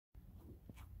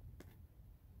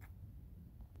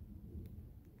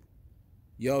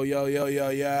Yo, yo, yo, yo,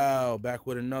 yo. Back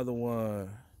with another one.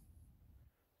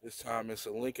 This time it's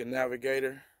a Lincoln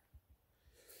Navigator.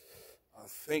 I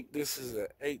think this is an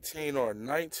 18 or a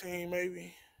 19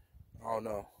 maybe. I don't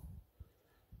know.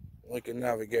 Lincoln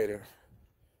Navigator.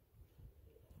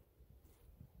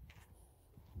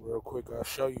 Real quick, I'll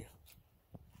show you.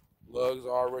 Lugs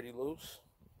already loose.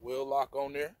 Wheel lock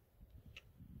on there.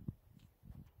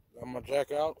 Got my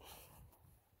jack out.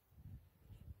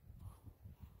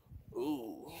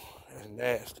 Ooh, that's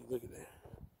nasty. Look at that.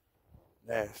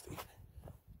 Nasty.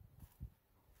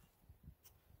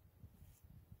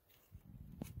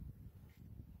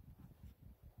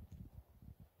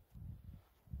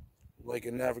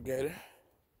 Lincoln Navigator.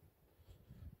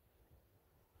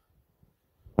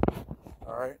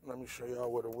 Alright, let me show y'all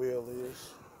where the wheel is.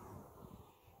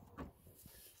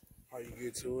 How you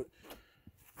get to it.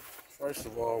 First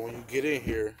of all, when you get in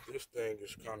here, this thing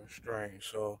is kind of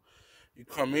strange. So you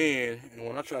come in, and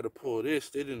when I tried to pull this,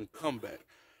 they didn't come back.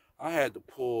 I had to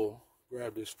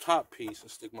grab this top piece and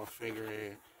stick my finger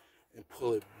in and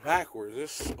pull it backwards.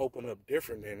 This opened up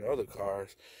different than other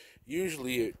cars.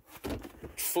 Usually it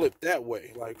flipped that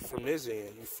way, like from this end,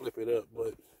 you flip it up,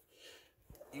 but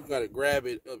you gotta grab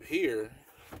it up here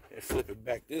and flip it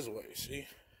back this way, see?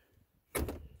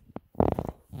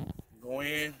 Go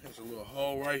in, there's a little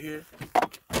hole right here.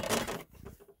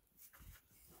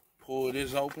 Pull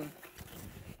this open.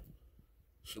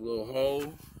 It's a little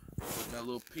hole. Put that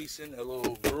little piece in, that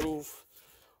little groove,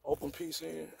 open piece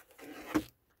in.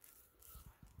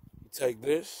 You take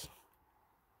this,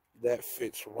 that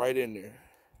fits right in there.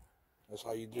 That's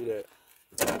how you do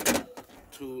that.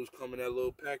 Tools come in that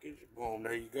little package. Boom,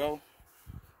 there you go.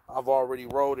 I've already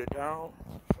rolled it down,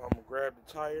 so I'm gonna grab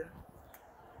the tire,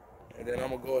 and then I'm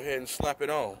gonna go ahead and slap it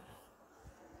on.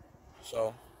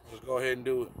 So just go ahead and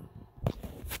do it.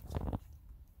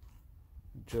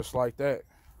 Just like that.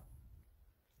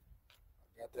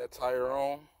 Got that tire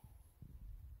on.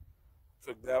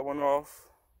 Took that one off.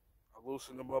 I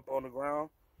loosened them up on the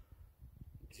ground.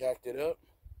 Jacked it up.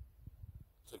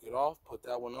 Took it off. Put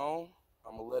that one on.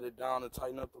 I'm going to let it down and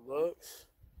tighten up the lugs.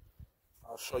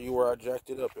 I'll show you where I jacked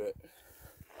it up at.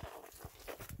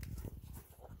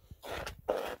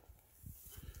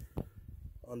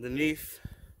 Underneath,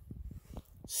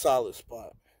 solid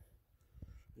spot.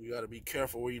 You got to be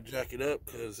careful where you jack it up,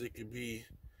 because it could be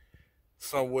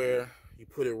somewhere you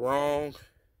put it wrong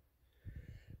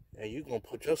and you're going to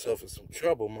put yourself in some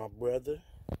trouble, my brother.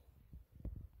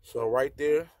 So right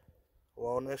there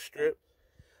along that strip,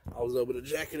 I was able to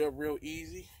jack it up real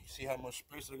easy. You see how much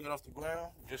space I got off the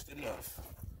ground? Just enough.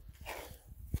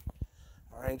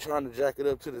 I ain't trying to jack it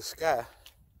up to the sky.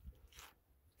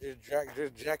 Just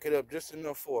jack it up just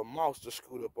enough for a mouse to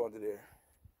scoot up under there.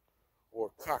 Or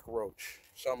a cockroach.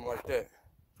 Something like that.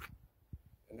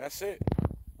 And that's it.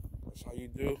 That's how you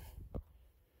do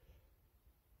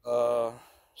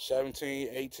 17,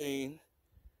 18,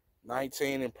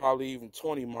 19, and probably even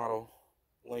 20 model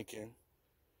Lincoln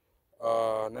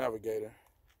Navigator.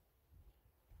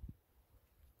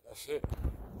 That's it.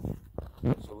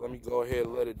 So let me go ahead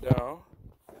and let it down.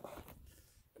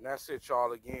 And that's it,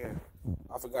 y'all. Again,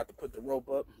 I forgot to put the rope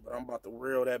up, but I'm about to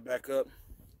reel that back up,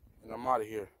 and I'm out of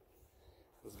here.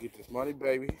 Let's get this money,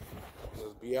 baby.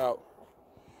 Let's be out.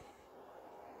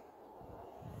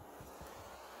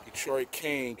 Detroit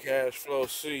King, Cash Flow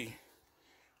C,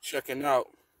 checking out.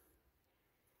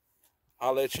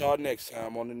 I'll let y'all next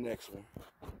time on the next one.